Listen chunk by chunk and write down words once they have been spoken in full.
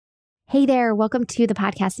Hey there, welcome to the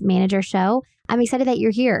Podcast Manager Show. I'm excited that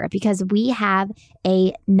you're here because we have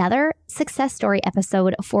another success story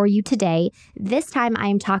episode for you today. This time I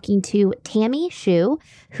am talking to Tammy Schuh,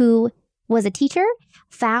 who was a teacher,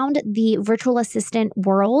 found the virtual assistant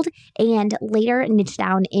world, and later niched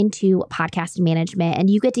down into podcast management. And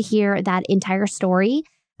you get to hear that entire story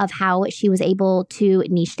of how she was able to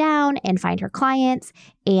niche down and find her clients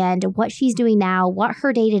and what she's doing now, what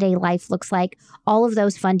her day-to-day life looks like, all of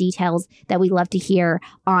those fun details that we love to hear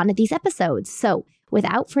on these episodes. So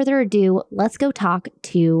without further ado, let's go talk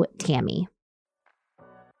to Tammy.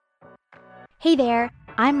 Hey there,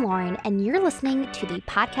 I'm Lauren, and you're listening to the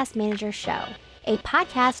Podcast Manager Show, a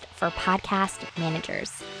podcast for podcast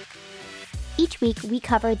managers. Each week, we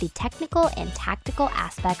cover the technical and tactical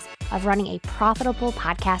aspects of running a profitable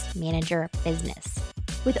podcast manager business.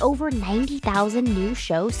 With over 90,000 new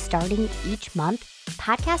shows starting each month,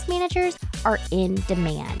 podcast managers are in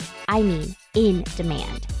demand. I mean, in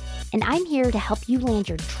demand. And I'm here to help you land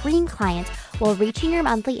your dream clients while reaching your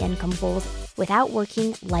monthly income goals without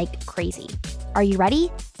working like crazy. Are you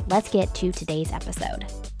ready? Let's get to today's episode.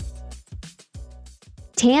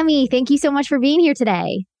 Tammy, thank you so much for being here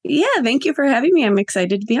today. Yeah, thank you for having me. I'm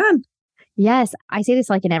excited to be on. Yes, I say this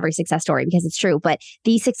like in every success story because it's true, but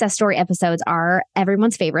these success story episodes are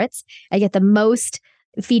everyone's favorites. I get the most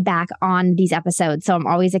feedback on these episodes, so I'm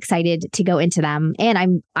always excited to go into them,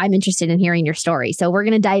 and I'm interested in hearing your story. So we're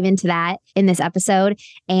going to dive into that in this episode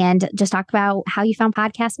and just talk about how you found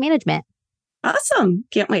podcast management. Awesome.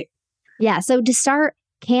 Can't wait. Yeah, so to start,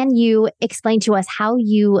 can you explain to us how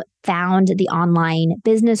you found the online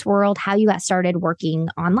business world, how you got started working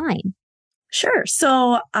online? Sure.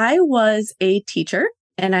 So I was a teacher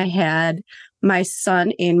and I had my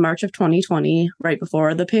son in March of 2020, right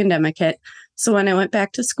before the pandemic hit. So when I went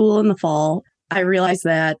back to school in the fall, I realized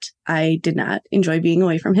that I did not enjoy being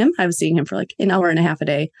away from him. I was seeing him for like an hour and a half a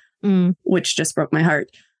day, which just broke my heart.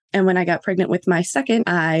 And when I got pregnant with my second,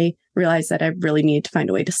 I realized that I really needed to find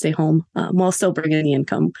a way to stay home while still bringing the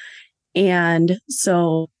income. And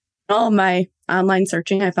so all of my online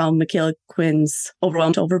searching, I found Michaela Quinn's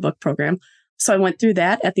Overwhelmed to Overbooked program. So I went through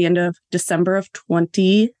that at the end of December of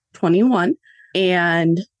 2021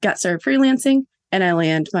 and got started freelancing. And I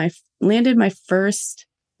landed my first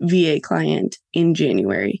VA client in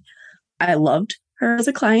January. I loved her as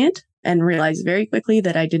a client and realized very quickly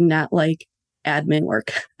that I did not like admin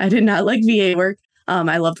work. I did not like VA work.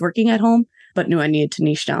 I loved working at home, but knew I needed to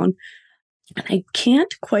niche down. And I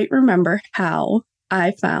can't quite remember how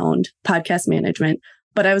I found podcast management,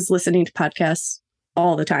 but I was listening to podcasts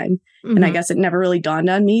all the time. Mm-hmm. And I guess it never really dawned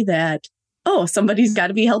on me that, somebody's got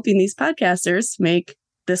to be helping these podcasters make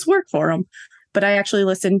this work for them. But I actually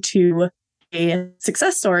listened to a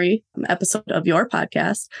success story episode of your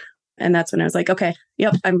podcast. And that's when I was like, okay,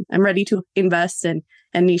 yep, I'm ready to invest and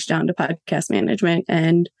niche down to podcast management.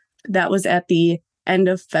 And that was at the end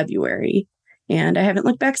of February. And I haven't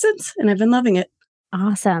looked back since, and I've been loving it.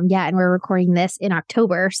 Awesome. Yeah. And we're recording this in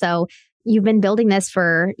October. So you've been building this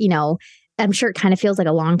for, I'm sure it kind of feels like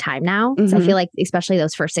a long time now. Mm-hmm. So I feel like, especially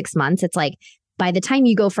those first 6 months, it's like by the time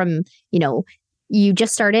you go from, you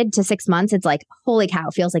just started to 6 months, it's like, holy cow,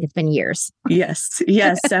 it feels like it's been years. Yes,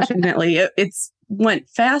 definitely. It's went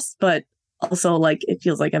fast, but also like it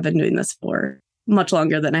feels like I've been doing this for much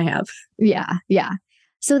longer than I have. Yeah.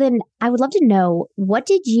 So then I would love to know, what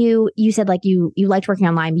did you said like you liked working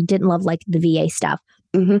online, you didn't love like the VA stuff.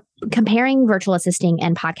 Mm-hmm. Comparing virtual assisting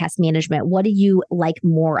and podcast management, what do you like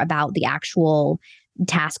more about the actual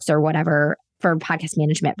tasks or whatever for podcast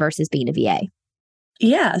management versus being a VA?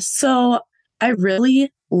 Yeah, so I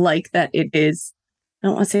really like that it is, I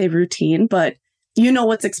don't want to say routine, but you know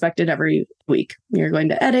what's expected every week. You're going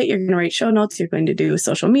to edit, you're going to write show notes, you're going to do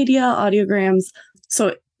social media, audiograms.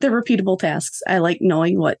 So they're repeatable tasks. I like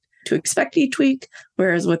knowing what to expect each week,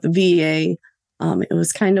 whereas with the VA, it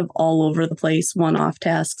was kind of all over the place, one-off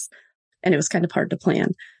tasks, and it was kind of hard to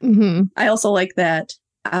plan. Mm-hmm. I also like that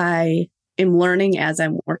I am learning as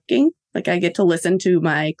I'm working. Like I get to listen to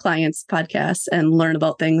my clients' podcasts and learn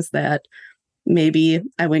about things that maybe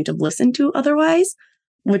I wouldn't have listened to otherwise,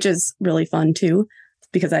 which is really fun too,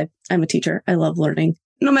 because I'm a teacher. I love learning,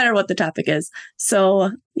 no matter what the topic is. So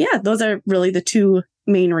yeah, those are really the two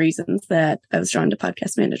main reasons that I was drawn to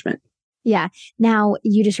podcast management. Yeah. Now,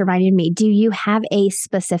 you just reminded me, do you have a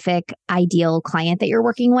specific ideal client that you're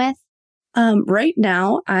working with? Right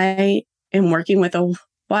now, I am working with a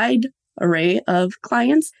wide array of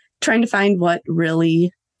clients, trying to find what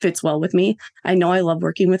really fits well with me. I know I love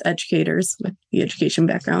working with educators with the education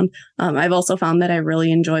background. I've also found that I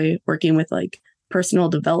really enjoy working with like personal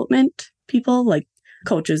development people, like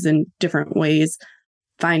coaches in different ways.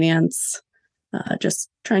 finance, just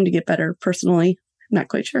trying to get better personally. Not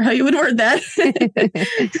quite sure how you would word that.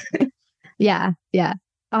 Yeah. Yeah.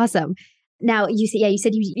 Awesome. Now you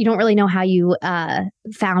said you don't really know how you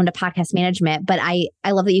found a podcast management, but I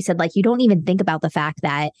love that you said like you don't even think about the fact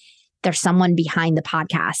that there's someone behind the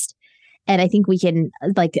podcast. And I think we can,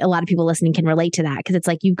 like a lot of people listening can relate to that because it's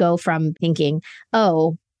like you go from thinking,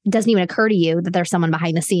 oh, it doesn't even occur to you that there's someone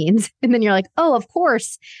behind the scenes. And then you're like, oh, of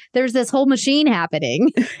course, there's this whole machine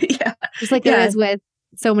happening. Yeah. Just like there is with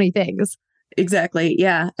so many things. Exactly.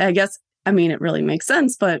 Yeah. I guess, I mean, it really makes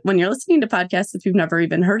sense. But when you're listening to podcasts, if you've never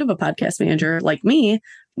even heard of a podcast manager like me,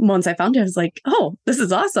 once I found it, I was like, oh, this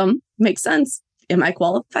is awesome. Makes sense. Am I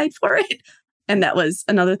qualified for it? And that was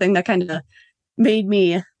another thing that kind of made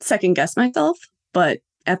me second guess myself. But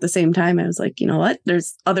at the same time, I was like, you know what?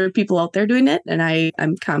 There's other people out there doing it. And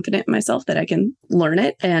I'm confident in myself that I can learn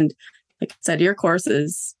it. And like I said, your course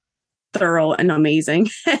is thorough and amazing.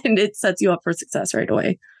 And it sets you up for success right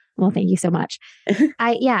away. Well, thank you so much.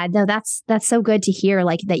 That's so good to hear.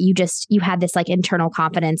 Like that you had this like internal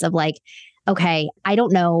confidence of like, okay, I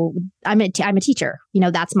don't know. I'm a teacher.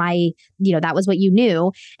 That's that was what you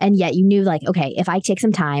knew. And yet you knew like, okay, if I take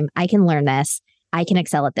some time, I can learn this. I can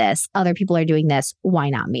excel at this. Other people are doing this. Why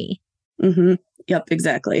not me? Mm-hmm. Yep,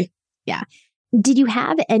 exactly. Yeah. Did you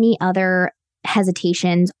have any other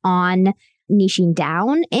hesitations on niching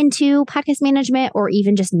down into podcast management or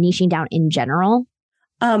even just niching down in general?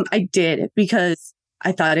 I did because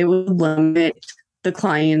I thought it would limit the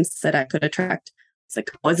clients that I could attract. It's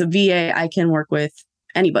like, as a VA, I can work with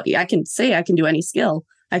anybody. I can say I can do any skill.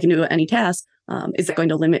 I can do any task. Is it going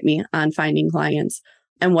to limit me on finding clients?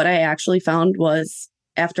 And what I actually found was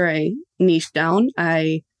after I niched down,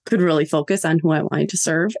 I could really focus on who I wanted to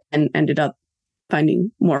serve and ended up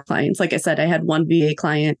finding more clients. Like I said, I had one VA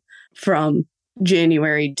client from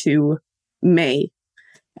January to May.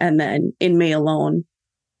 And then in May alone,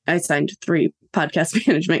 I signed 3 podcast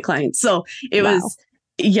management clients. So it was,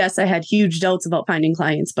 yes, I had huge doubts about finding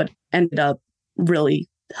clients, but ended up really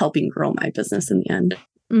helping grow my business in the end.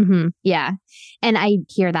 Mm-hmm. Yeah. And I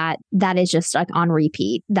hear that is just like on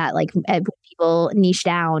repeat that like when people niche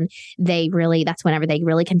down, that's whenever they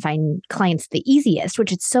really can find clients the easiest,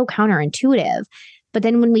 which is so counterintuitive. But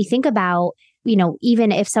then when we think about,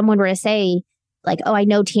 even if someone were to say like, oh, I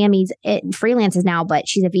know Tammy's freelances now, but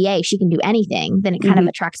she's a VA, she can do anything, then it kind of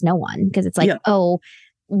attracts no one because it's like, oh,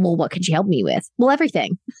 well, what can she help me with? Well,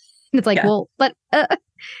 everything. It's like, well, but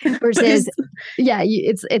versus,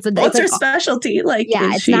 it's what's her like, specialty? Like,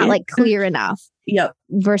 it's not like clear enough. Yep.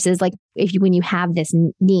 Versus like when you have this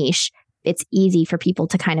niche, it's easy for people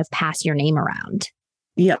to kind of pass your name around.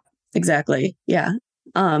 Yep, exactly. Yeah.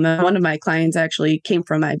 And one of my clients actually came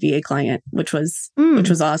from my VA client, which was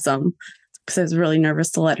awesome because I was really nervous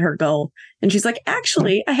to let her go. And she's like,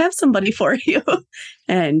 actually, I have somebody for you.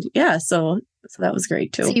 And so that was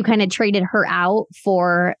great too. So you kind of traded her out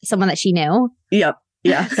for someone that she knew. Yep.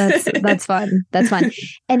 Yeah. That's fun. That's fun.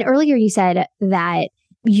 And earlier you said that,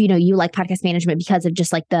 you like podcast management because of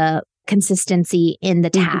just like the consistency in the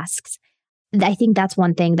tasks. I think that's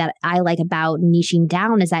one thing that I like about niching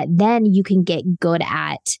down is that then you can get good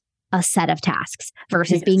at a set of tasks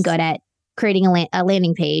versus being good at creating a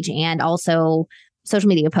landing page and also social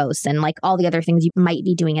media posts and like all the other things you might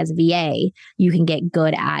be doing as a VA. You can get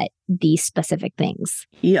good at these specific things.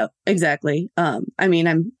 Yep, exactly. I mean,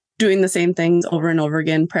 I'm doing the same things over and over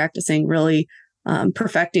again, practicing, really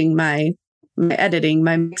perfecting my editing,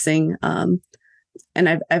 my mixing. And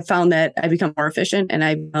I've found that I become more efficient and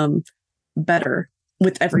I become better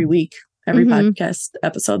with every week, every podcast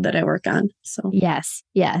episode that I work on. So yes.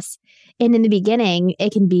 And in the beginning,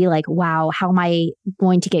 it can be like, wow, how am I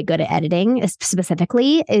going to get good at editing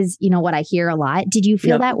specifically is, what I hear a lot. Did you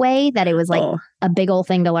feel that way, that it was like a big old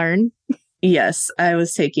thing to learn? Yes. I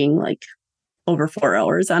was taking like over 4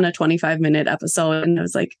 hours on a 25-minute episode. And I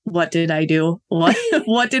was like, what did I do?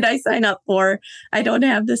 What did I sign up for? I don't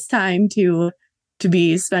have this time to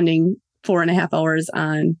be spending 4.5 hours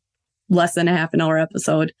on less than a half an hour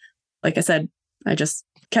episode. Like I said, I just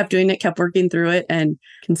kept doing it, kept working through it, and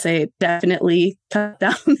can say it definitely cut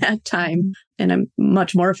down that time. And I'm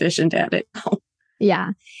much more efficient at it now.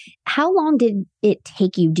 Yeah. How long did it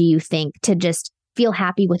take you, do you think, to just feel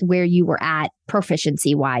happy with where you were at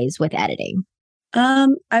proficiency wise with editing?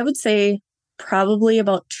 I would say probably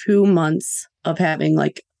about 2 months of having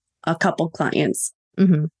like a couple clients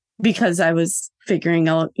because I was figuring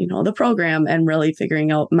out, the program and really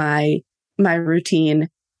figuring out my routine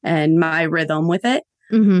and my rhythm with it.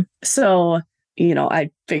 So, I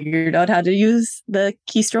figured out how to use the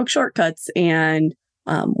keystroke shortcuts and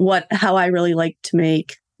how I really like to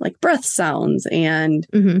make like breath sounds and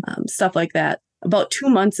stuff like that. About 2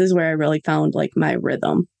 months is where I really found like my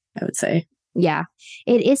rhythm, I would say. Yeah.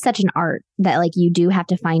 It is such an art that like you do have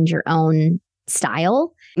to find your own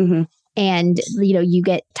style. And, you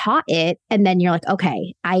get taught it and then you're like,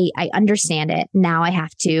 okay, I understand it. Now I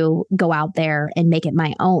have to go out there and make it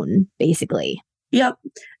my own, basically. Yep.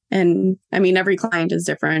 And I mean, every client is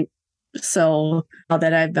different. So now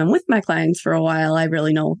that I've been with my clients for a while, I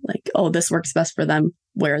really know like, oh, this works best for them.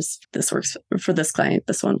 Whereas this works for this client.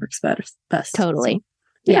 This one works best. Totally.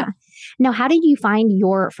 So, yeah. Now, how did you find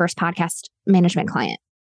your first podcast management client?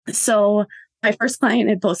 So my first client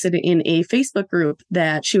had posted in a Facebook group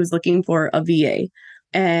that she was looking for a VA.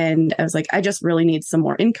 And I was like, I just really need some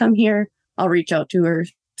more income here. I'll reach out to her,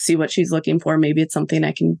 see what she's looking for. Maybe it's something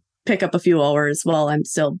I can pick up a few hours while I'm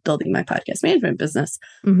still building my podcast management business.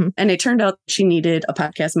 And it turned out she needed a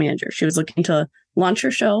podcast manager. She was looking to launch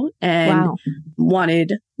her show and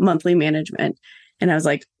wanted monthly management. And I was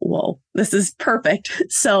like, whoa, this is perfect.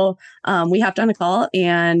 So we hopped on a call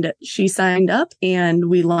and she signed up and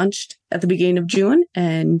we launched at the beginning of June.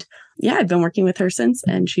 And yeah, I've been working with her since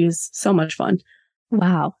and she is so much fun.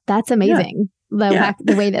 Wow, that's amazing.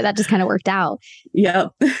 The way that just kind of worked out.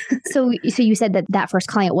 Yep. So you said that first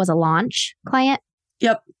client was a launch client?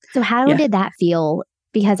 Yep. So how did that feel?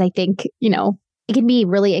 Because I think, it can be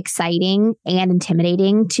really exciting and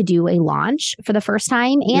intimidating to do a launch for the first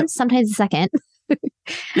time and sometimes the second.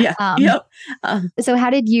 So how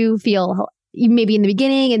did you feel maybe in the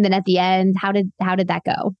beginning and then at the end? How did that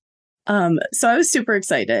go? So I was super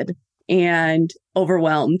excited and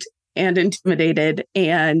overwhelmed and intimidated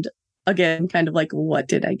and again, kind of like, what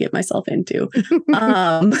did I get myself into?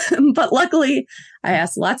 But luckily, I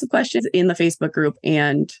asked lots of questions in the Facebook group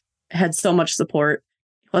and had so much support.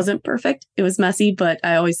 It wasn't perfect. It was messy, but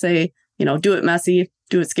I always say, do it messy,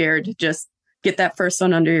 do it scared, just get that first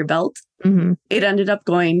one under your belt. It ended up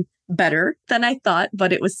going better than I thought,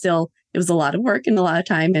 but it was a lot of work and a lot of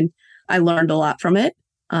time. And I learned a lot from it.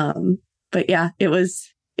 But yeah, it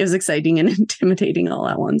was exciting and intimidating all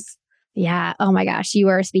at once. Yeah. Oh my gosh. You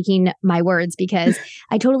are speaking my words because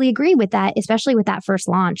I totally agree with that, especially with that first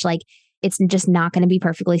launch. Like it's just not going to be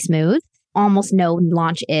perfectly smooth. Almost no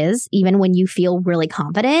launch is, even when you feel really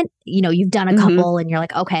confident, you've done a couple and you're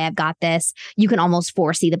like, okay, I've got this. You can almost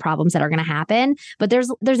foresee the problems that are going to happen, but there's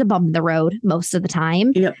a bump in the road most of the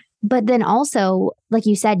time. Yep. But then also, like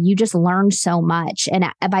you said, you just learned so much. And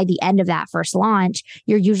by the end of that first launch,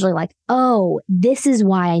 you're usually like, oh, this is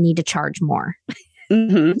why I need to charge more.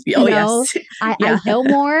 Oh, yes. I know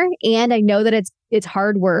more and I know that it's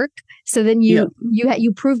hard work. So then you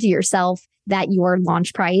prove to yourself that your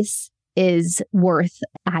launch price is worth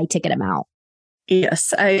a high ticket amount.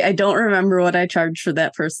 Yes. I don't remember what I charged for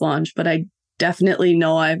that first launch, but I definitely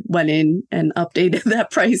know I went in and updated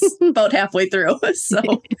that price about halfway through. So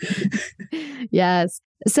yes.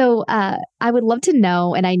 So I would love to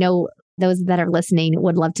know, and I know those that are listening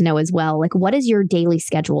would love to know as well, like what does your daily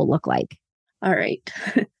schedule look like? All right.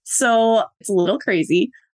 So it's a little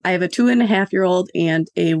crazy. I have a 2.5-year-old and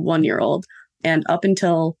a 1-year-old. And up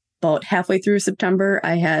until about halfway through September,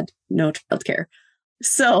 I had no childcare.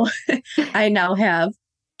 So I now have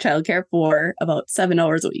childcare for about 7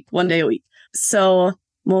 hours a week, 1 day a week. So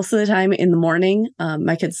most of the time in the morning,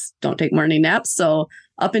 my kids don't take morning naps. So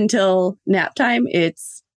up until nap time,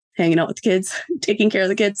 it's hanging out with the kids, taking care of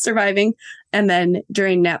the kids, surviving. And then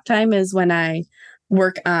during nap time is when I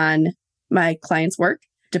work on my clients' work,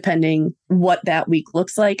 depending what that week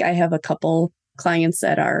looks like. I have a couple clients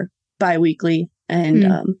that are biweekly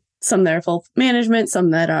and some that are full management,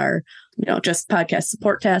 some that are, just podcast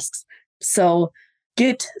support tasks. So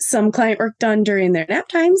get some client work done during their nap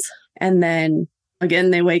times. And then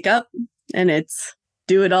again, they wake up and it's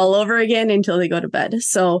do it all over again until they go to bed.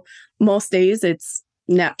 So most days it's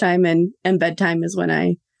nap time and bedtime is when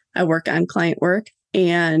I work on client work.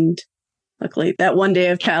 And luckily that 1 day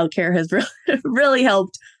of childcare has really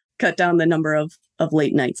helped cut down the number of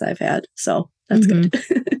late nights I've had. So that's good.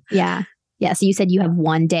 Yeah. Yeah. So you said you have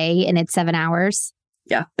 1 day and it's 7 hours.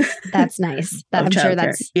 Yeah. That's nice. I'm sure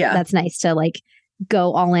that's nice to like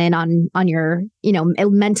go all in on your,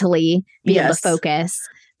 mentally be able to focus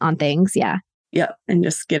on things. Yeah. Yeah. And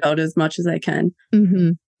just get out as much as I can.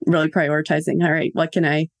 Really prioritizing. All right, what can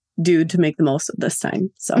I do to make the most of this time?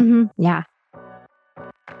 So yeah.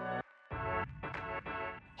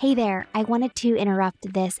 Hey there. I wanted to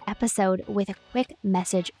interrupt this episode with a quick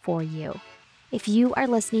message for you. If you are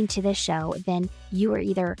listening to this show, then you are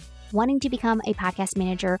either wanting to become a podcast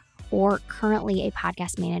manager or currently a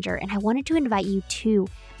podcast manager. And I wanted to invite you to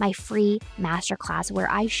my free masterclass where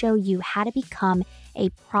I show you how to become a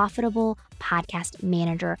profitable podcast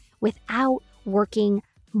manager without working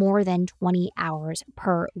more than 20 hours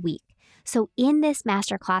per week. So in this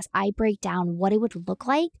masterclass, I break down what it would look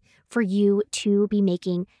like for you to be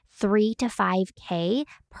making 3 to 5K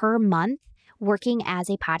per month working as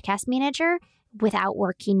a podcast manager without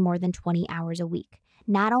working more than 20 hours a week.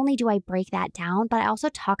 Not only do I break that down, but I also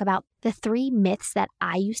talk about the 3 myths that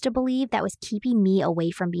I used to believe that was keeping me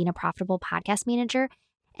away from being a profitable podcast manager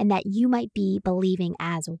and that you might be believing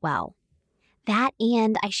as well. That,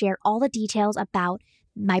 and I share all the details about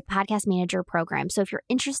my podcast manager program. So if you're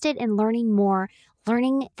interested in learning more,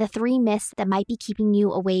 learning the 3 myths that might be keeping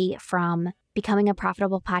you away from becoming a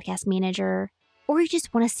profitable podcast manager, or you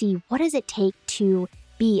just want to see what does it take to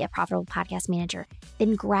be a profitable podcast manager,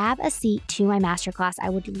 then grab a seat to my masterclass. I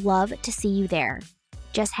would love to see you there.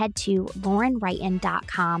 Just head to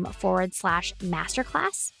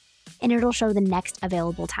laurenwrighton.com/masterclass and it'll show the next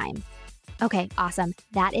available time. Okay, awesome.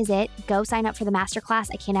 That is it. Go sign up for the masterclass.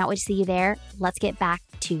 I cannot wait to see you there. Let's get back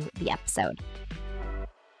to the episode.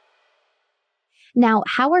 Now,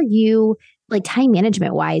 how are you, like time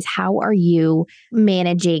management wise, how are you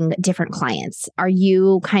managing different clients? Are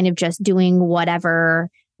you kind of just doing whatever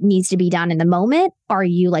needs to be done in the moment? Are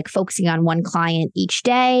you like focusing on one client each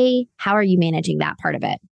day? How are you managing that part of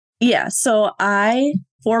it? Yeah. So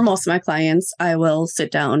for most of my clients, I will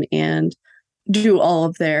sit down and do all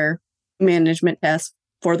of their management tasks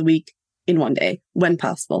for the week in one day when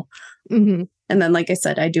possible. Mm-hmm. And then, like I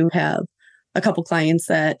said, I do have a couple clients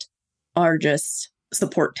that are just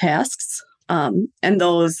support tasks. And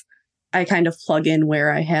those I kind of plug in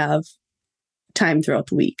where I have time throughout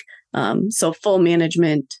the week. So full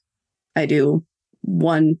management, I do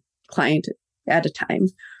one client at a time.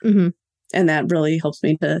 Mm-hmm. And that really helps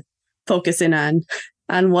me to focus in on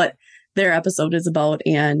what their episode is about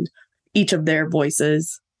and each of their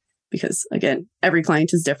voices. Because again, every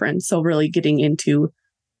client is different. So really getting into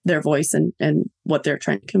their voice and what they're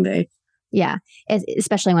trying to convey. Yeah.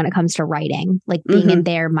 Especially when it comes to writing, like being in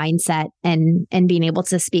their mindset and being able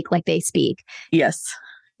to speak like they speak. Yes.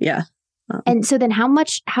 Yeah. And so then how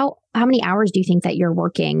many hours do you think that you're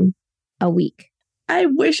working a week? I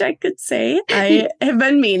wish I could say. I have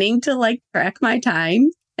been meaning to track my time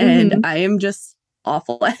and I am just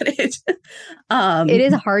awful at it. It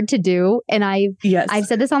is hard to do. And I've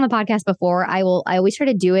said this on the podcast before. I always try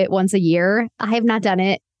to do it once a year. I have not done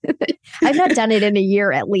it. I've not done it in a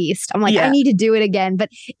year at least. I'm like, I need to do it again. But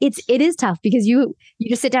it is tough because you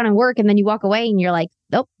just sit down and work and then you walk away and you're like,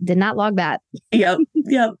 nope, did not log that. Yep.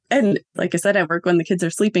 And like I said, I work when the kids are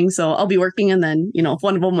sleeping. So I'll be working and then, if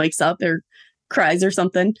one of them wakes up or cries or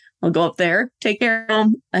something, I'll go up there, take care of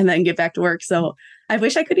them and then get back to work. So I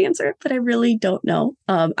wish I could answer it, but I really don't know.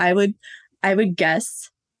 I would guess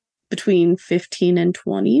between 15 and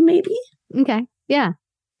 20, maybe. Okay. Yeah.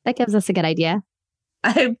 That gives us a good idea.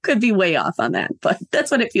 I could be way off on that, but that's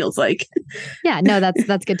what it feels like. Yeah, no,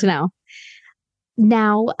 that's good to know.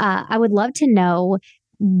 Now, I would love to know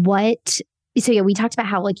we talked about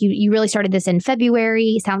how you really started this in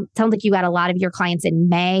February. Sounds like you got a lot of your clients in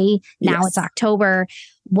May. Now It's October.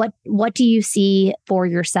 What do you see for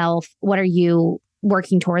yourself? What are you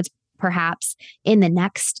working towards perhaps in the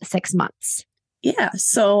next 6 months? Yeah.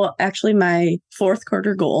 So actually my 4th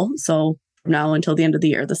quarter goal, so from now until the end of the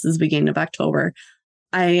year, this is the beginning of October,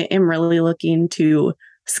 I am really looking to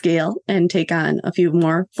scale and take on a few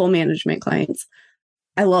more full management clients.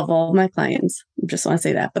 I love all of my clients. I just want to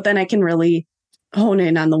say that. But then I can really hone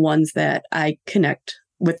in on the ones that I connect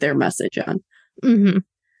with their message on. Mm-hmm.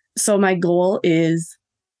 So my goal is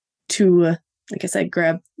to, like I said,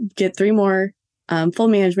 get 3 more full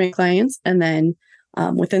management clients. And then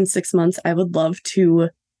within 6 months, I would love to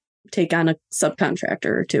take on a subcontractor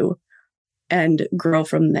or 2 and grow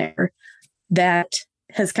from there. That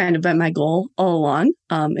has kind of been my goal all along,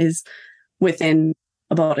 is within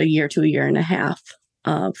about a year to a year and a half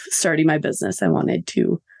of starting my business. I wanted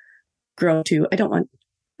to grow to,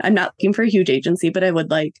 I'm not looking for a huge agency, but I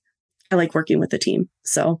like working with a team.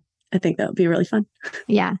 So I think that would be really fun.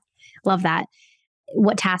 Yeah. Love that.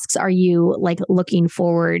 What tasks are you looking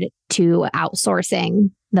forward to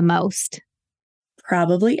outsourcing the most?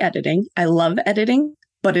 Probably editing. I love editing,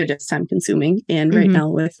 but it is time consuming. And right now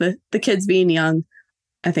with the kids being young,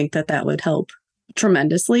 I think that would help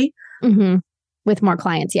tremendously. Mm-hmm. With more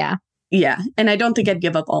clients. Yeah. Yeah. And I don't think I'd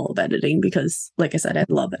give up all of editing because, like I said, I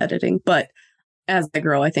love editing. But as I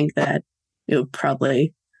grow, I think that it would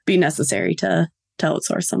probably be necessary to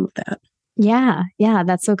outsource some of that. Yeah. Yeah.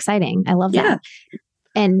 That's so exciting. I love that.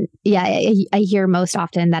 And I hear most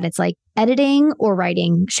often that it's editing or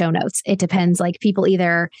writing show notes. It depends. People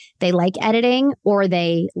either they like editing or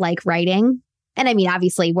they like writing. And I mean,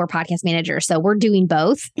 obviously we're podcast managers, so we're doing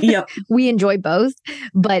both. Yep. We enjoy both,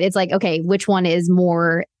 but it's like, okay, which one is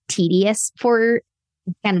more tedious for,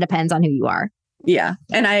 kind of depends on who you are. Yeah.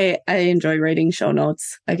 And I enjoy writing show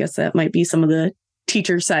notes. I guess that might be some of the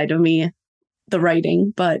teacher side of me, the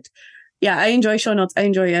writing. But yeah, I enjoy show notes. I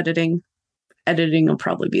enjoy editing. Editing will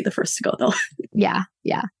probably be the first to go though. Yeah.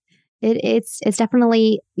 Yeah. It's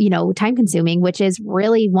definitely, time consuming, which is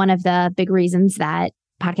really one of the big reasons that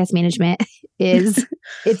podcast management is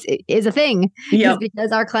a thing. Yeah.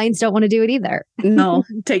 Because our clients don't want to do it either. No,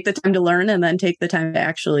 take the time to learn and then take the time to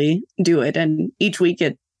actually do it. And each week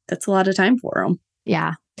that's a lot of time for them.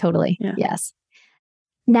 Yeah, totally. Yeah. Yes.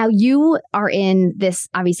 Now you are in this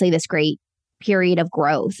great period of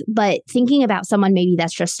growth, but thinking about someone maybe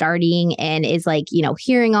that's just starting and is like,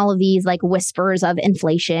 hearing all of these like whispers of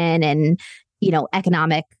inflation and,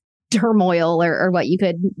 economic turmoil or what you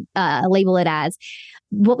could label it as,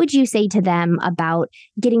 what would you say to them about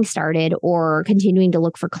getting started or continuing to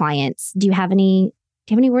look for clients? Do you have any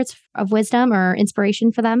words of wisdom or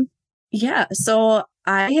inspiration for them? Yeah. So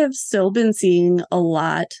I have still been seeing a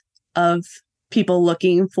lot of people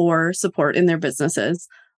looking for support in their businesses.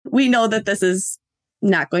 We know that this is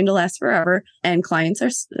not going to last forever, and clients are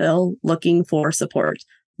still looking for support.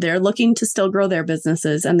 They're looking to still grow their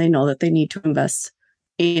businesses, and they know that they need to invest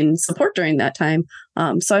in support during that time.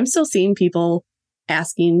 So I'm still seeing people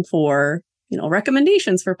asking for,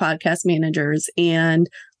 recommendations for podcast managers and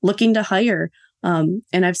looking to hire. And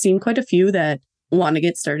I've seen quite a few that want to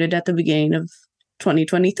get started at the beginning of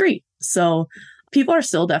 2023. So people are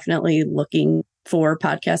still definitely looking for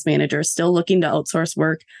podcast managers, still looking to outsource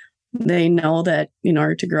work. They know that in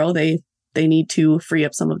order to grow, they need to free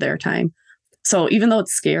up some of their time. So even though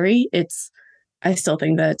it's scary, I still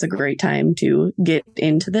think that it's a great time to get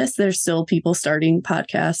into this. There's still people starting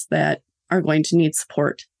podcasts that are going to need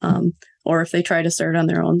support. Or if they try to start on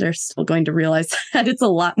their own, they're still going to realize that it's a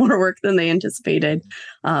lot more work than they anticipated.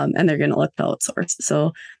 And they're going to look to outsource.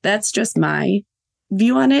 So that's just my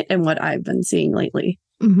view on it and what I've been seeing lately.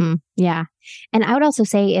 Mm-hmm. Yeah. And I would also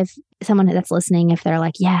say if someone that's listening, if they're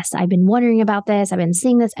like, yes, I've been wondering about this, I've been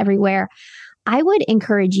seeing this everywhere, I would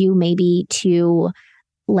encourage you maybe to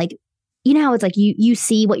like, how it's like you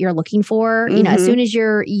see what you're looking for, Mm-hmm. As soon as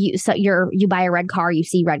you buy a red car, you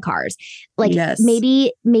see red cars. Like Yes.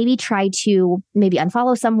 maybe try to maybe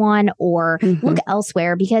unfollow someone or look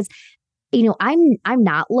elsewhere because I'm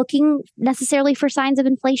not looking necessarily for signs of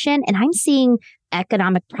inflation, and I'm seeing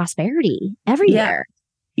economic prosperity everywhere.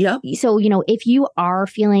 Yeah. So, if you are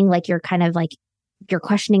feeling like you're kind of like you're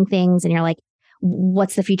questioning things and you're like,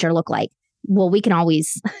 what's the future look like? Well, we can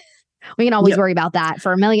always worry about that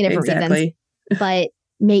for a million different reasons. But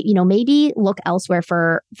maybe look elsewhere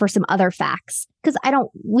for some other facts, because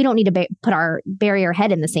we don't need to bury our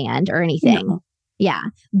head in the sand or anything. No. Yeah.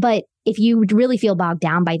 But if you really feel bogged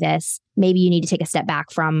down by this, maybe you need to take a step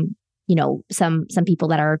back from, some people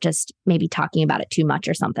that are just maybe talking about it too much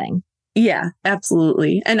or something. Yeah,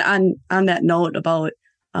 absolutely. And on that note about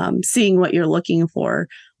seeing what you're looking for,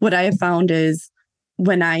 what I have found is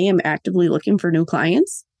when I am actively looking for new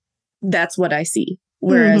clients, that's what I see.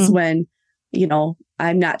 Whereas when,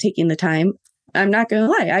 I'm not taking the time, I'm not going to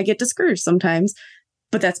lie, I get discouraged sometimes.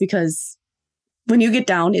 But that's because when you get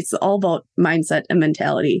down, it's all about mindset and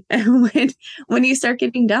mentality. And when you start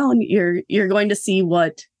getting down, you're going to see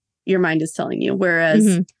what your mind is telling you.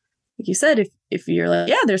 Whereas, like you said, if you're like,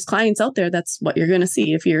 yeah, there's clients out there, that's what you're going to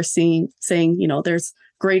see. If you're saying, there's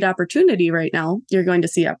great opportunity right now, you're going to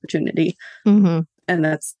see opportunity. And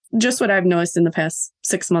that's just what I've noticed in the past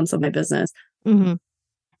 6 months of my business.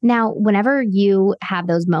 Now, whenever you have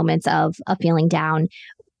those moments of feeling down,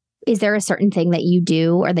 is there a certain thing that you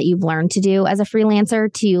do or that you've learned to do as a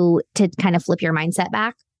freelancer to kind of flip your mindset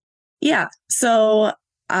back? Yeah. So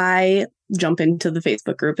I jump into the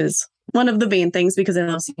Facebook group is one of the main things because I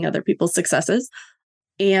love seeing other people's successes.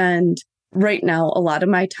 And right now, a lot of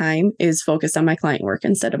my time is focused on my client work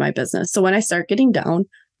instead of my business. So when I start getting down,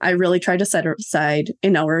 I really try to set aside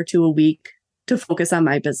an hour or two a week to focus on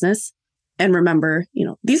my business and remember,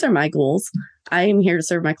 these are my goals. I am here to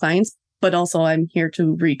serve my clients, but also I'm here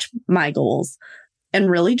to reach my goals, and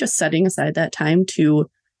really just setting aside that time to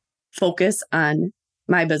focus on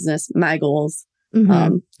my business, my goals,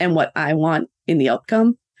 and what I want in the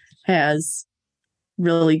outcome has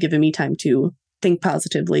really given me time to think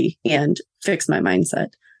positively and fix my mindset.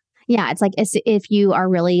 Yeah, it's like if you are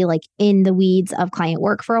really like in the weeds of client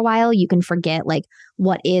work for a while, you can forget like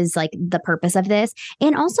what is like the purpose of this,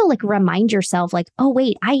 and also like remind yourself like, oh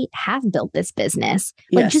wait, I have built this business.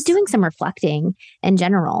 Like just doing some reflecting in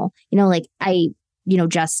general. Like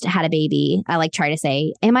just had a baby, I like try to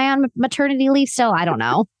say, am I on maternity leave still? I don't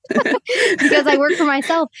know because I work for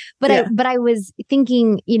myself. But I was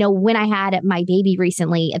thinking, when I had my baby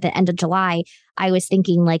recently at the end of July, I was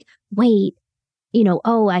thinking like, wait,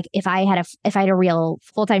 like if I had a real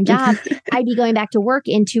full-time job, I'd be going back to work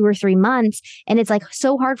in 2 or 3 months. And it's like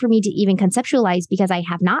so hard for me to even conceptualize because I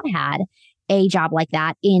have not had a job like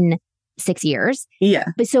that in 6 years. Yeah.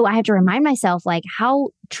 But so I have to remind myself like how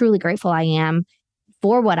truly grateful I am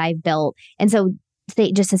for what I've built. And so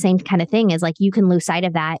just the same kind of thing is like you can lose sight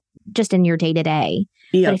of that just in your day to day.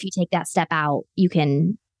 But if you take that step out, you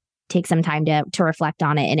can take some time to reflect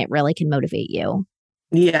on it and it really can motivate you.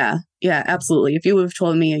 Yeah. Yeah, absolutely. If you would have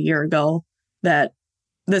told me a year ago that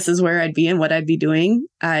this is where I'd be and what I'd be doing,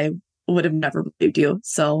 I would have never believed you.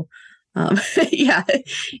 So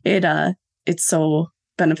it's so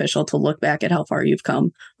beneficial to look back at how far you've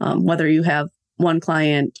come, whether you have 1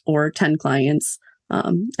 client or 10 clients.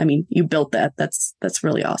 You built that. That's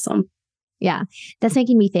really awesome. Yeah. That's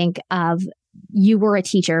making me think of you were a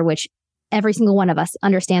teacher, which every single one of us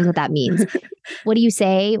understands what that means. What do you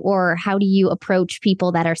say or how do you approach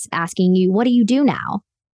people that are asking you, what do you do now?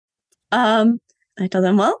 I tell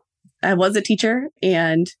them, well, I was a teacher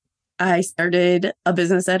and I started a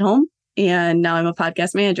business at home and now I'm a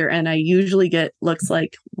podcast manager. And I usually get looks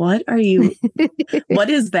like, what is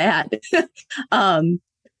that?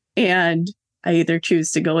 And I either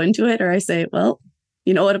choose to go into it or I say, well,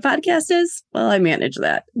 you know what a podcast is? Well, I manage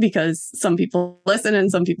that because some people listen and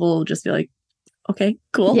some people will just be like, okay,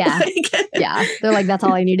 cool. Yeah. Yeah. They're like, that's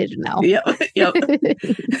all I needed to know. Yep.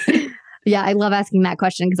 Yeah. I love asking that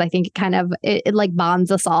question because I think it kind of, it like bonds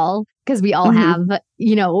us all because we all have,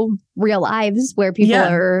 real lives where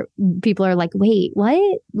people are like, wait,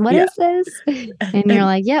 what is this? And you're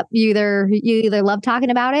like, yep, you either love talking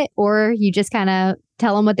about it or you just kind of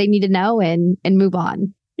tell them what they need to know and move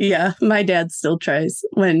on. Yeah. My dad still tries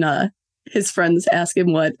when his friends ask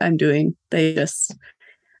him what I'm doing. I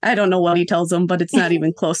don't know what he tells them, but it's not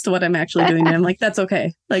even close to what I'm actually doing. And I'm like, that's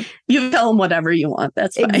okay. Like you tell them whatever you want.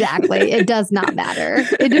 That's fine. Exactly. It does not matter.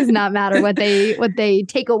 It does not matter what they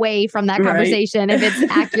take away from that conversation, if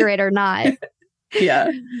it's accurate or not. Yeah.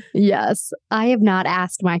 Yes. I have not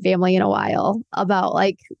asked my family in a while about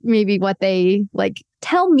like maybe what they like,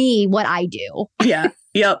 tell me what I do. Yeah.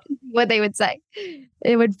 Yep. What they would say.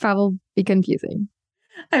 It would probably be confusing.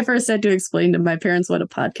 I first had to explain to my parents what a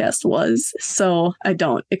podcast was, so I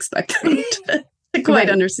don't expect them to quite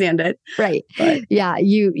understand it. Right. But, yeah.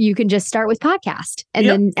 You can just start with podcast and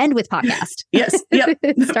then end with podcast. Yes. Yep.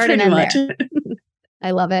 Start and end there.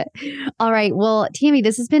 I love it. All right. Well, Tammy,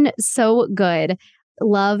 this has been so good.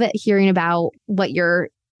 Love hearing about what you're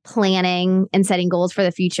planning and setting goals for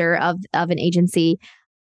the future of an agency.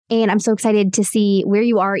 And I'm so excited to see where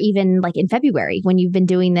you are even like in February when you've been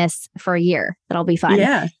doing this for a year. That'll be fun.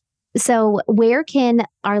 Yeah. So where can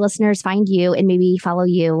our listeners find you and maybe follow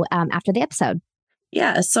you after the episode?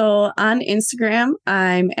 Yeah. So on Instagram,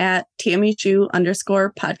 I'm at Tammy Schuh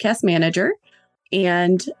 _podcast manager.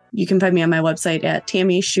 And you can find me on my website at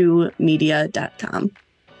tammyschuhmedia.com.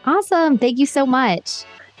 Awesome. Thank you so much.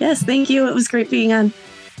 Yes. Thank you. It was great being on.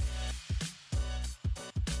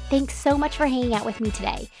 Thanks so much for hanging out with me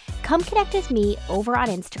today. Come connect with me over on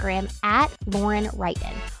Instagram at Lauren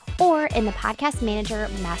Wrighton or in the Podcast Manager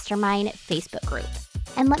Mastermind Facebook group.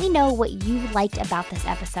 And let me know what you liked about this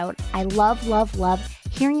episode. I love, love, love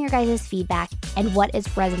hearing your guys' feedback and what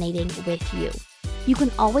is resonating with you. You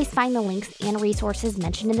can always find the links and resources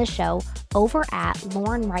mentioned in the show over at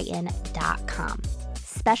laurenwrighton.com.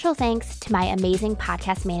 Special thanks to my amazing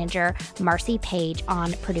podcast manager, Marcy Page,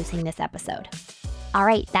 on producing this episode. All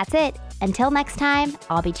right, that's it. Until next time,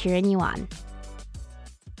 I'll be cheering you on.